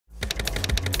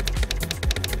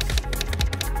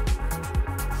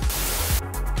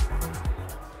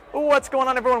What's going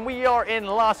on, everyone? We are in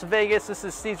Las Vegas. This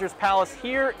is Caesar's Palace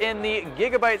here in the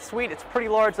Gigabyte suite. It's pretty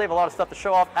large. They have a lot of stuff to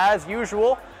show off as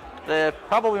usual. The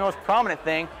probably most prominent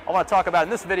thing I want to talk about in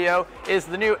this video is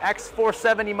the new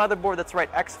X470 motherboard. That's right,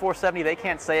 X470. They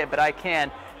can't say it, but I can.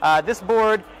 This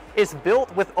board is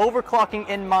built with overclocking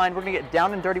in mind. We're going to get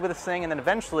down and dirty with this thing, and then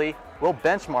eventually we'll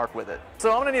benchmark with it.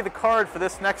 So I'm going to need the card for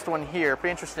this next one here.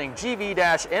 Pretty interesting.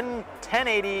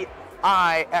 GV-N1080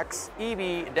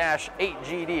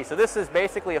 IXEV-8GD. So this is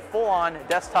basically a full-on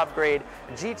desktop grade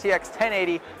GTX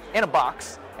 1080 in a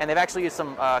box, and they've actually used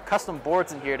some custom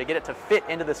boards in here to get it to fit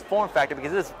into this form factor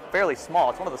because it is fairly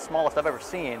small. It's one of the smallest I've ever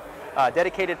seen.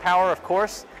 Dedicated power, of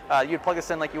course. You'd plug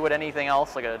this in like you would anything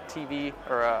else, like a TV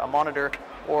or a monitor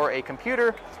or a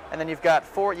computer. And then you've got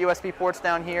 4 USB ports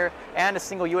down here and a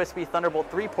single USB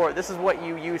Thunderbolt 3 port. This is what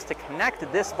you use to connect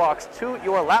this box to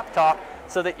your laptop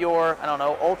so that your, I don't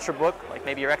know, Ultrabook, like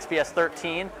maybe your XPS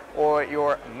 13 or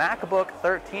your MacBook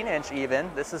 13-inch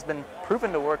even. This has been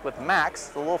proven to work with Macs.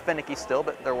 It's a little finicky still,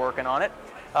 but they're working on it.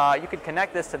 You could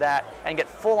connect this to that and get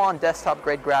full-on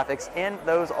desktop-grade graphics in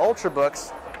those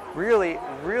Ultrabooks. Really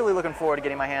looking forward to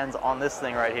getting my hands on this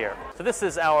thing right here. So this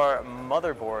is our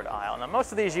motherboard aisle. Now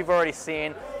most of these you've already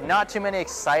seen. Not too many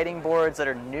exciting boards that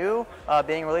are new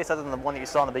being released other than the one that you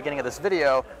saw in the beginning of this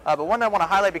video. But one that I want to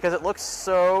highlight because it looks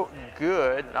so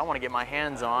good that I want to get my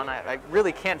hands on. I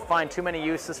really can't find too many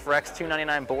uses for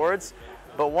X299 boards.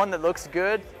 But one that looks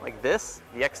good, like this,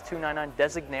 the X299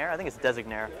 Designaire. I think it's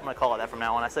Designaire. I'm going to call it that from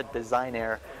now on. I said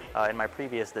Designaire in my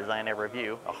previous Designaire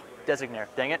review. Oh, Designaire,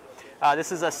 dang it.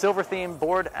 This is a silver themed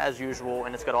board as usual,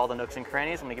 and it's got all the nooks and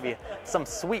crannies. I'm going to give you some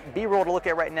sweet B-roll to look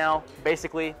at right now.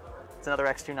 Basically, it's another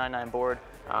X299 board.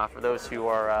 For those who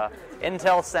are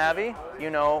Intel savvy, you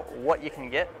know what you can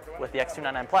get with the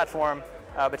X299 platform.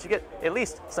 But you get at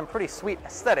least some pretty sweet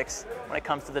aesthetics when it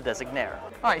comes to the Designaire.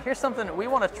 All right, here's something we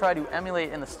want to try to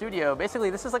emulate in the studio. Basically,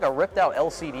 this is like a ripped out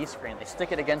LCD screen. They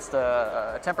stick it against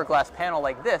a tempered glass panel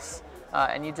like this,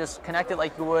 and you just connect it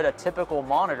like you would a typical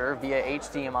monitor via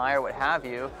HDMI or what have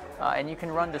you, and you can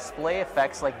run display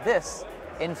effects like this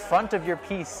in front of your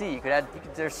PC. You could add,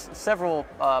 there's several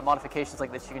modifications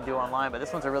like this you can do online, but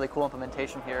this one's a really cool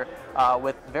implementation here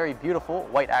with very beautiful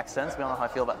white accents. We don't know how I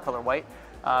feel about color white.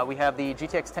 We have the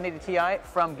GTX 1080 Ti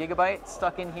from Gigabyte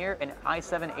stuck in here, an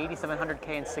i7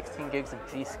 8700K and 16 gigs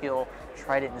of G-Skill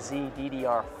Trident Z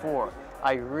DDR4.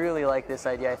 I really like this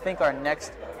idea. I think our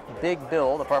next big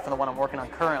build, apart from the one I'm working on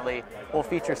currently, will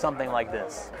feature something like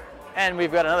this. And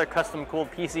we've got another custom cooled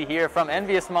PC here from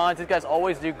Envious Mods. These guys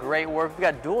always do great work. We've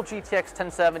got dual GTX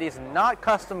 1070s, not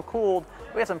custom cooled.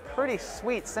 We have some pretty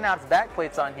sweet Synapse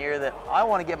backplates on here that I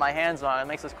want to get my hands on. It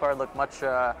makes this card look much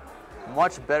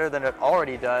better than it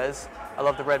already does. I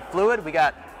love the red fluid. We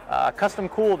got custom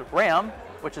cooled RAM,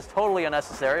 which is totally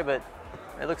unnecessary, but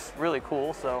it looks really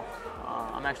cool, so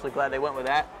I'm actually glad they went with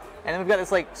that. And then we've got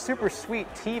this like super sweet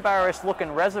T-Virus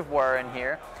looking reservoir in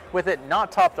here with it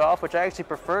not topped off, which I actually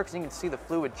prefer because you can see the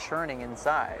fluid churning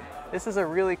inside. This is a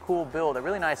really cool build, a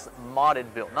really nice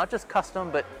modded build. Not just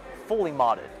custom, but fully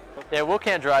modded. Yeah, Will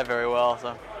can't drive very well,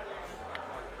 so.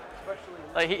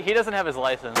 Like, he doesn't have his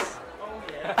license.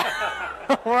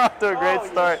 We're off to a great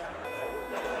start.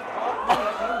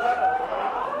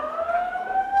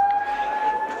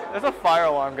 There's a fire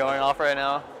alarm going off right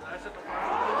now.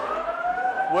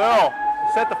 Will,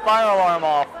 set the fire alarm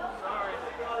off.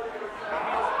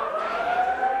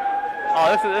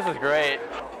 Oh, this is great.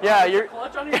 Yeah, you're.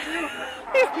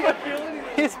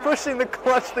 He's pushing the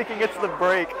clutch thinking it's the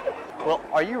brake. Well,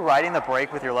 are you riding the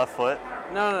brake with your left foot?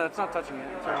 No, it's not touching it.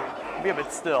 It's turning. Yeah,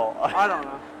 but still. I don't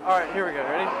know. All right, here we go.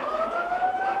 Ready?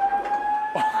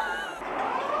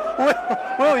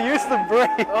 Will, use the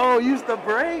brake. Oh, use the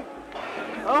brake?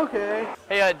 Okay.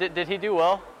 Hey, did he do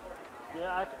well?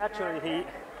 Yeah, actually,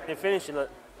 he finished the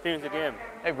game.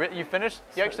 Hey, you finished?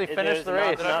 You actually finished the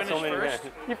race. Not so many first?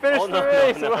 You finished the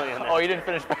race. No. Oh, you didn't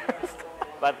finish first.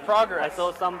 But progress. I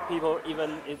saw some people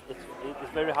even it's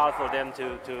very hard for them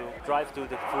to drive through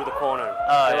the corner.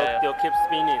 They'll keep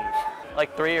spinning.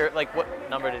 Like 3 or like what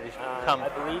number did he come? I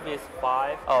believe it's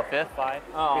 5. Oh, 5th? 5.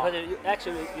 Oh. Because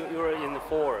you were in the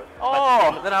 4.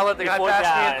 Oh, then I let the guy pass me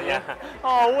at the end.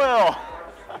 Oh, Will.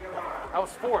 I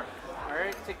was 4th. All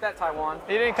right, take that, Taiwan.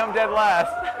 He didn't come dead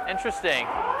last. Interesting.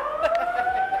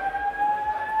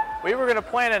 We were gonna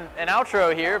plan an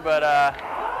outro here, but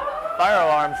fire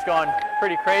alarm's going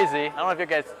pretty crazy. I don't know if you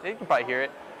guys, you can probably hear it.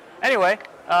 Anyway,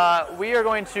 we are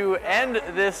going to end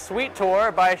this suite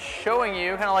tour by showing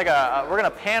you kind of like we're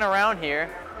gonna pan around here.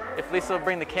 If Lisa will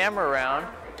bring the camera around.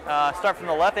 Start from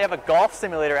the left. They have a golf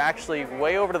simulator actually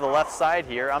way over to the left side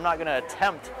here. I'm not gonna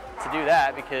attempt to do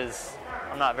that because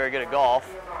I'm not very good at golf.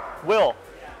 Will,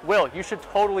 you should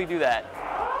totally do that.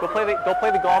 Go play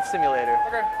the golf simulator.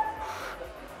 Okay.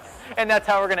 And that's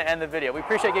how we're going to end the video. We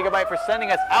appreciate Gigabyte for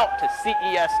sending us out to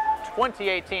CES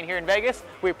 2018 here in Vegas.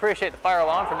 We appreciate the fire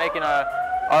alarm for making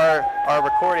our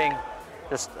recording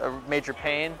just a major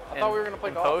pain. I thought we were going to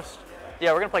play golf. Post.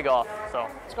 Yeah, we're going to play golf. So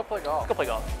let's go play golf. Let's go play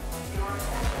golf.